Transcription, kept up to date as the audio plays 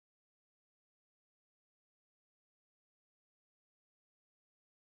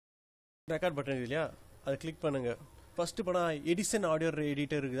Record button இருக்கு இல்லையா, அதை கிளிக் பண்ணுங்கள். ஃபஸ்ட்டு இப்போ நான் எடிஷன் ஆடியோ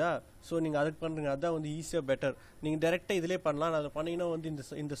எடிட்டர் இருக்குதா, ஸோ நீங்கள் அதுக்கு பண்ணுறீங்க. அதுதான் வந்து ஈஸியாக பெட்டர். நீங்கள் டேரெக்டாக இதிலே பண்ணலாம். அதை பண்ணிங்கன்னா வந்து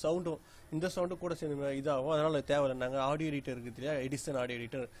இந்த சவுண்டும் கூட சேர்ந்து இதாகும். அதனால் அது தேவையில்லை. நாங்கள் ஆடியோ எடிட்டர் இருக்குது இல்லையா, எடிஷன் ஆடியோ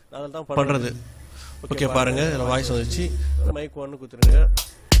எடிட்டர், அதில் தான் பண்ணுறது. ஓகே பாருங்கள், இதில் வாய்ஸ் வந்துச்சு. மைக் 1 கொடுத்துருங்க,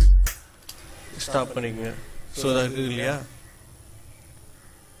 ஸ்டாப் பண்ணிக்கோங்க. ஸோ அது இருக்குது இல்லையா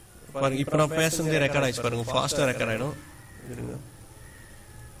பாருங்கள். இப்போ நான் பேசுனதே ரெக்கார்ட் ஆகிடுச்சு பாருங்கள், ஃபாஸ்ட்டாக ரெக்கார்ட் ஆகிடும். இருங்க,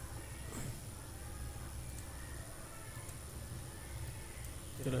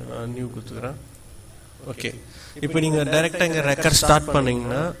 நான் நியூ கொடுத்துக்கிறேன். ஓகே, இப்போ நீங்கள் டைரெக்டாக இங்கே ரெக்கார்ட் ஸ்டார்ட்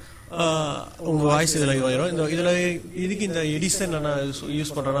பண்ணிங்கன்னா உங்கள் வாய்ஸ் இதில் வரும். இதுக்கு இந்த எடிஷன் நான்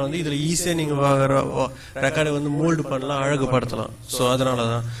யூஸ் பண்ணுறேன்னா வந்து இதில் ஈஸியாக நீங்கள் ரெக்கார்டை வந்து மோல்டு பண்ணலாம், அழகுப்படுத்தலாம். ஸோ அதனால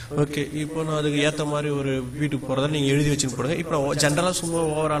தான். ஓகே, இப்போ நான் அதுக்கு ஏற்ற மாதிரி ஒரு வீட்டுக்கு போகிறதா நீங்கள் எழுதி வச்சுன்னு போடுங்க. இப்போ நான் ஜென்ரலாக சும்மா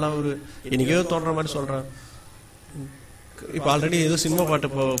ஓவராலாக ஒரு எனக்கே தோன்ற மாதிரி சொல்கிறேன். இப்போ ஆல்ரெடி ஏதோ சினிமா பாட்டு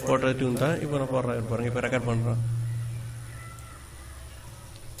போட்ட டியூன் தான் இப்போ நான் போடுறேன் பாருங்கள். இப்போ ரெக்கார்ட் பண்ணுறேன்,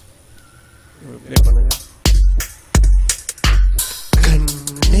 ப்ளே பண்ணுங்க.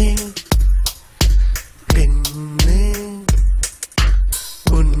 கண்ணே பெண்ணே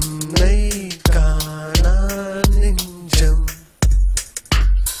உன்னை காணா நெஞ்சம்,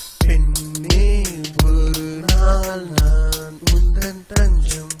 பெண்ணே ஒரு நாள் நான் உந்தன்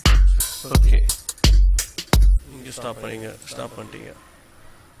தஞ்சம். ஓகே, நீங்க ஸ்டாப் பண்ணிட்டீங்க.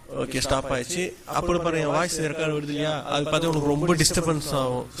 ஓகே, ஸ்டாப் ஆயிடுச்சு. அப்படி பாருங்க, வாய்ஸ் ரெக்கார்ட் வருது இல்லையா, அது பார்த்து உங்களுக்கு ரொம்ப டிஸ்டர்பன்ஸ்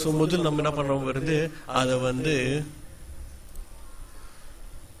ஆகும். ஸோ முதல்ல நம்ம என்ன பண்ணுறோம் வருது, அதை வந்து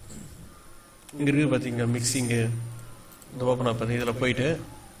இங்கே இருக்குது பார்த்தீங்களா மிக்சிங்கு, இந்த ஓப்பன் ஆப் பார்த்து இதில் போயிட்டு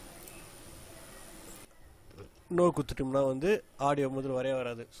நோ குத்துட்டோம்னா வந்து ஆடியோ முதல்ல வரைய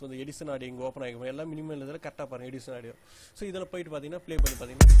வராது. ஸோ இந்த எடிஷன் ஆடியோ இங்கே ஓப்பன் ஆகிக்கும். எல்லாம் மினிமம் இதில் கரெக்டாக பாருங்கள் எடிஷன் ஆடியோ. ஸோ இதில் போயிட்டு பார்த்தீங்கன்னா ப்ளே பண்ணி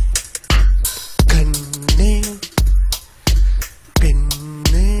பார்த்தீங்கன்னா கண்ணே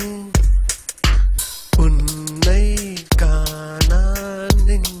பெண்ணே உன்னை காணா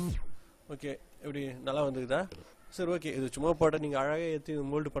நெஞ்சம். ஓகே, எப்படி நல்லா வந்துக்குதா? சரி, ஓகே. இது சும்மா போட்ட நீங்கள் அழகாக ஏற்றி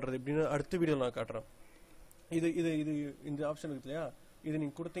மோல்டு பண்ணுறது எப்படின்னு அடுத்த வீடியோவில் நான் காட்டுறேன். இது இந்த ஆப்ஷன் இருக்கு இல்லையா, இது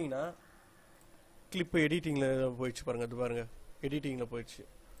நீங்கள் கொடுத்தீங்கன்னா கிளிப்பு எடிட்டிங்கில் போயிடுச்சு பாருங்கள். அது பாருங்கள், எடிட்டிங்கில் போயிடுச்சு.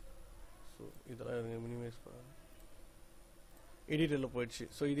 ஸோ இதெல்லாம் மினிமைஸ் பண்ண எடிட்டரில் போயிடுச்சு.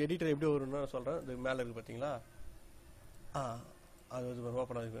 ஸோ இது எடிட்டர் எப்படி வரும்னு நான் சொல்கிறேன். இது மேலே இருக்குது பார்த்தீங்களா, அது வந்து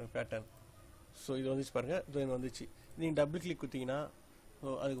ஓப்பன் ஆகுது பேட்டர்ன். ஸோ இது வந்துச்சு பாருங்கள், இது வந்துச்சு. நீங்கள் டபுள் கிளிக் கொடுத்தீங்கன்னா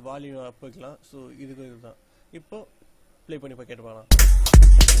அதுக்கு வால்யூம் அப் வைக்கலாம். ஸோ இதுக்கு இதுதான். இப்போ ப்ளே பண்ணி இப்போ கேட்டு போகலாம்.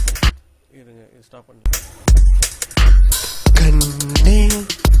 இருங்க, இது ஸ்டாப் பண்ணி. கண்ணே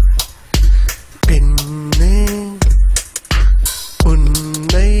பெண்ணே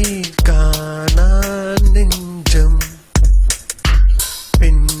உன்னை காணா நெஞ்சம்,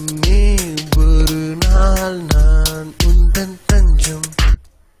 பெண்ணே ஒரு நாள் நான் உந்தன் தஞ்சம்.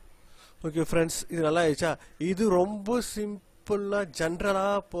 ஓகே ஃப்ரெண்ட்ஸ், இது நல்லா ஆயிடுச்சா? இது ரொம்ப சிம்பிளாக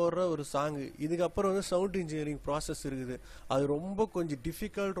ஜென்ரலாக போடுற ஒரு சாங்கு. இதுக்கப்புறம் வந்து சவுண்ட் இன்ஜினியரிங் ப்ராசஸ் இருக்குது. அது ரொம்ப கொஞ்சம்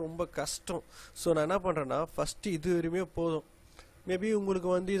டிஃபிகல்ட், ரொம்ப கஷ்டம். ஸோ நான் என்ன பண்ணுறேன்னா ஃபஸ்ட்டு இது வரையுமே போதும். மேபி உங்களுக்கு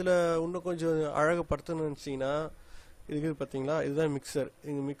வந்து இதில் இன்னும் கொஞ்சம் அழகுப்படுத்தணும்னு நினச்சிங்கன்னா இதுக்கு பார்த்தீங்களா, இதுதான் மிக்சர்.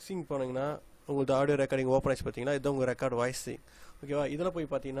 இங்கே மிக்சிங் போனீங்கன்னா உங்களுக்கு ஆடியோ ரெக்கார்டிங் ஓப்பன் ஆச்சு பார்த்தீங்கன்னா, இதுதான் உங்கள் ரெக்கார்ட் வாய்ஸிங். ஓகேவா? இதில்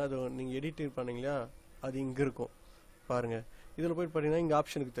போய் பார்த்தீங்கன்னா அது நீங்கள் எடிட்டிங் பண்ணீங்களா, அது இங்கே இருக்கும் பாருங்கள். இதில் போய்ட்டு பார்த்தீங்கன்னா இங்கே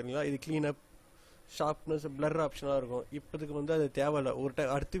ஆப்ஷனுக்கு தெரியுங்களா, இது க்ளீனப், ஷார்ப்னஸ், பிளர் ஆப்ஷனாக இருக்கும். இப்போதுக்கு வந்து அது தேவையில்லை.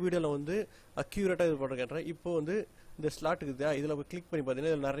 அடுத்த வீடியோவில் வந்து அக்யூரேட்டாக இது போட்டு கேட்டேன். இப்போ வந்து இந்த ஸ்லாட்டுக்கு தான் இதில் போய் கிளிக் பண்ணி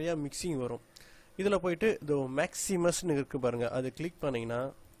பார்த்தீங்கன்னா இதில் நிறையா மிக்சிங் வரும். இதில் போயிட்டு இது மேக்ஸிமஸ்ன்னு இருக்குது பாருங்கள், அது கிளிக் பண்ணிங்கன்னா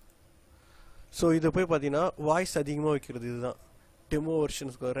ஸோ இதை போய் பார்த்தீங்கன்னா வாய்ஸ் அதிகமாக வைக்கிறது. இதுதான் டெமோ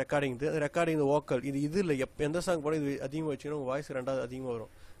வெர்ஷன்ஸ்க்கு ரெக்கார்டிங். ரெக்கார்டிங் வோக்கல் இது இல்லை. எந்த சாங் போட இது அதிகமாக வச்சுன்னா உங்கள் வாய்ஸ் ரெண்டாவது அதிகமாக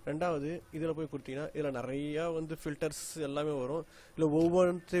வரும். ரெண்டாவது இதில் போய் கொடுத்தீங்கன்னா இதில் நிறையா வந்து ஃபில்டர்ஸ் எல்லாமே வரும். இல்லை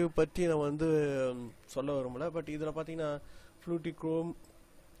ஒவ்வொன்றையும் பற்றி நான் வந்து சொல்ல வரும்ல. பட் இதில் பார்த்தீங்கன்னா ஃப்ளூட்டி க்ரோம்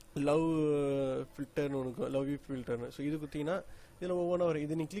லவ் ஃபில்டர்னு ஒன்று, லவ் ஃபில்டர்னு. ஸோ இது கொடுத்தீங்கன்னா இதில் ஒவ்வொன்றா வரும்.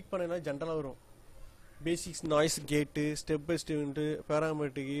 இது நீங்கள் கிளிக் பண்ணிங்கன்னா ஜென்ரலாக வரும். பேசிக்ஸ், நாய்ஸ் கேட்டு, ஸ்டெப் பை ஸ்டெப்ன்ட்டு,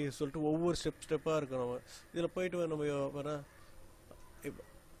 பேராமெட்ரிக்கு சொல்லிட்டு ஒவ்வொரு ஸ்டெப்பாக இருக்கும். நம்ம இதில் போயிட்டு நம்ம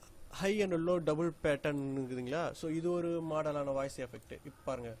high and low double pattern இருக்குதுங்களா. ஸோ இது ஒரு மாடலான வாய்ஸ் எஃபெக்ட். இப்போ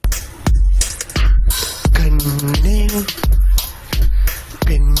பாருங்க, கண்ணே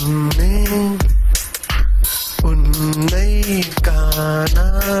பெண்ணே உன்னை காணா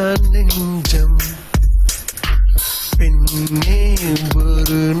நெஞ்சம், பெண்ணே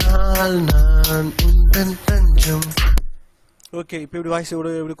ஒரு நாள் நான் உந்தன் தஞ்சம். ஓகே, இப்போ இப்படி வாய்ஸ்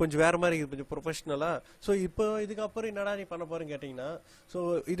இப்படி கொஞ்சம் வேறு மாதிரி இருக்குது, கொஞ்சம் ப்ரொஃபஷ்னலாக. ஸோ இப்போ இதுக்கப்புறம் என்னடா நீ பண்ண போகிறேன்னு கேட்டிங்கன்னா, ஸோ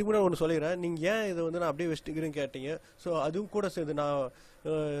இது கூட ஒன்று சொல்லிடுறேன். நீங்கள் ஏன் இதை வந்து நான் அப்படியே வச்சுக்கிறேன்னு கேட்டீங்க. ஸோ அதுவும் கூட சேர்ந்து நான்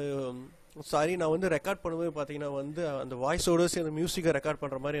சாரி, நான் வந்து ரெக்கார்ட் பண்ணும்போது பார்த்தீங்கன்னா வந்து அந்த வாய்ஸோட சேர்ந்து மியூசிக்கை ரெக்கார்ட்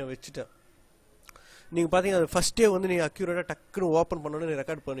பண்ணுற மாதிரி நான் வச்சுட்டேன். நீங்கள் பார்த்தீங்கன்னா அது ஃபஸ்ட்டே வந்து நீங்கள் அக்யூரேட்டாக டக்குன்னு ஓப்பன் பண்ணோன்னு நீ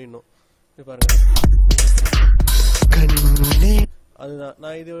ரெக்கார்ட் பண்ணிடணும். இது பாருங்கள், அதுதான்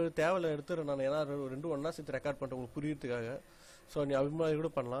நான் இது தேவையில்ல எடுத்துறேன் நான், ஏன்னா ரெண்டும் ஒன்றா சேர்த்து ரெக்கார்ட் பண்ணிட்டேன் உங்களுக்கு புரியறதுக்காக. ஸோ நீ அபிமானி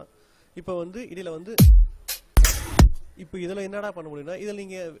கூட பண்ணலாம். இப்போ வந்து இதில் வந்து இப்போ இதில் என்னடா பண்ண முடியும்னா, இதில்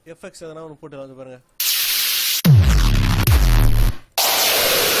நீங்கள் எஃபெக்ட்ஸ் எதனா ஒன்று போட்டு வந்து பாருங்கள்.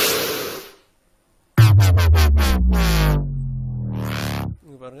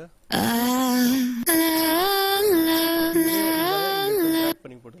 இங்கே பாருங்க,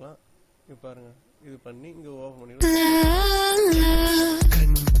 பண்ணி போட்டுக்கலாம். இப்போ பாருங்க, இது பண்ணி இங்கே ஓப்பன் பண்ணிக்கலாம்.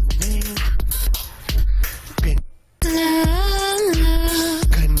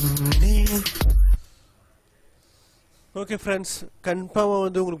 ஓகே ஃப்ரெண்ட்ஸ், கன்ஃபார்மாக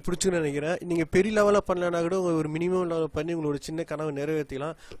வந்து உங்களுக்கு பிடிச்சுன்னு நினைக்கிறேன். நீங்கள் பெரிய லெவலில் பண்ணலன்னா கூட ஒரு மினிமம் லெவலில் பண்ணி உங்களோட சின்ன கனவை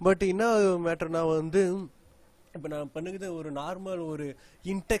நிறைவேற்றிக்கலாம். பட் என்ன மேட்டர்னா வந்து இப்போ நான் பண்ணுறது ஒரு நார்மல் ஒரு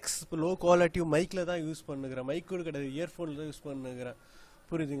இன்டெக்ஸ் லோ குவாலிட்டி மைக்கில் தான் யூஸ் பண்ணுகிறேன். மைக்கோடு கிடையாது, இயர்ஃபோனில் தான் யூஸ் பண்ணுகிறேன்.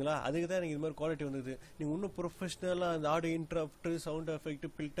 புரியுதுங்களா? அதுக்கு தான் எனக்கு இது மாதிரி குவாலிட்டி வந்தது. நீங்கள் இன்னும் ப்ரொஃபஷ்னலாக அந்த audio இன்ட்ரப்ட்டு, sound effect,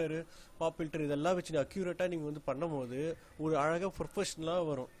 filter, pop filter இதெல்லாம் வச்சு அக்யூரேட்டாக நீங்கள் வந்து பண்ணும் போது ஒரு அழகாக ப்ரொஃபஷ்னலாக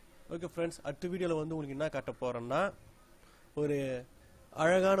வரும். ஓகே ஃப்ரெண்ட்ஸ், அடுத்த வீடியோவில் வந்து உங்களுக்கு என்ன காட்ட போகிறேன்னா ஒரு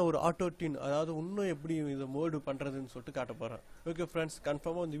அழகான ஒரு ஆட்டோ டியூன், அதாவது இன்னும் எப்படி இதை மோல்டு பண்ணுறதுன்னு சொல்லிட்டு காட்ட போகிறேன். ஓகே ஃப்ரெண்ட்ஸ்,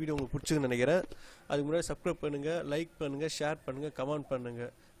 கன்ஃபார்மாக இந்த வீடியோ உங்களுக்கு பிடிச்சிருக்குன்னு நினைக்கிறேன். அதுக்கு முன்னாடி சப்ஸ்கிரைப் பண்ணுங்கள், லைக் பண்ணுங்கள், ஷேர் பண்ணுங்கள், கமெண்ட்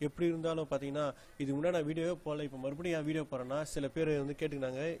பண்ணுங்கள். எப்படி இருந்தாலும் பார்த்தீங்கன்னா இதுக்கு முன்னாடி நான் வீடியோவே போகல, இப்போ மறுபடியும் என் வீடியோ போகிறேன்னா சில பேர் வந்து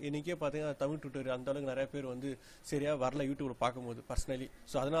கேட்டுக்கினாங்க. இன்றைக்கே பார்த்தீங்கன்னா தமிழ் ட்யூட்டோரியல் அந்த அளவுக்கு நிறைய பேர் வந்து சரியாக வரல யூடியூப்பில் பார்க்கும்போது பர்சனலி.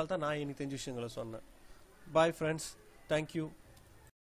 ஸோ அதனால தான் நான் எனக்கு தெரிஞ்ச விஷயங்களை சொன்னேன். Bye friends, thank you.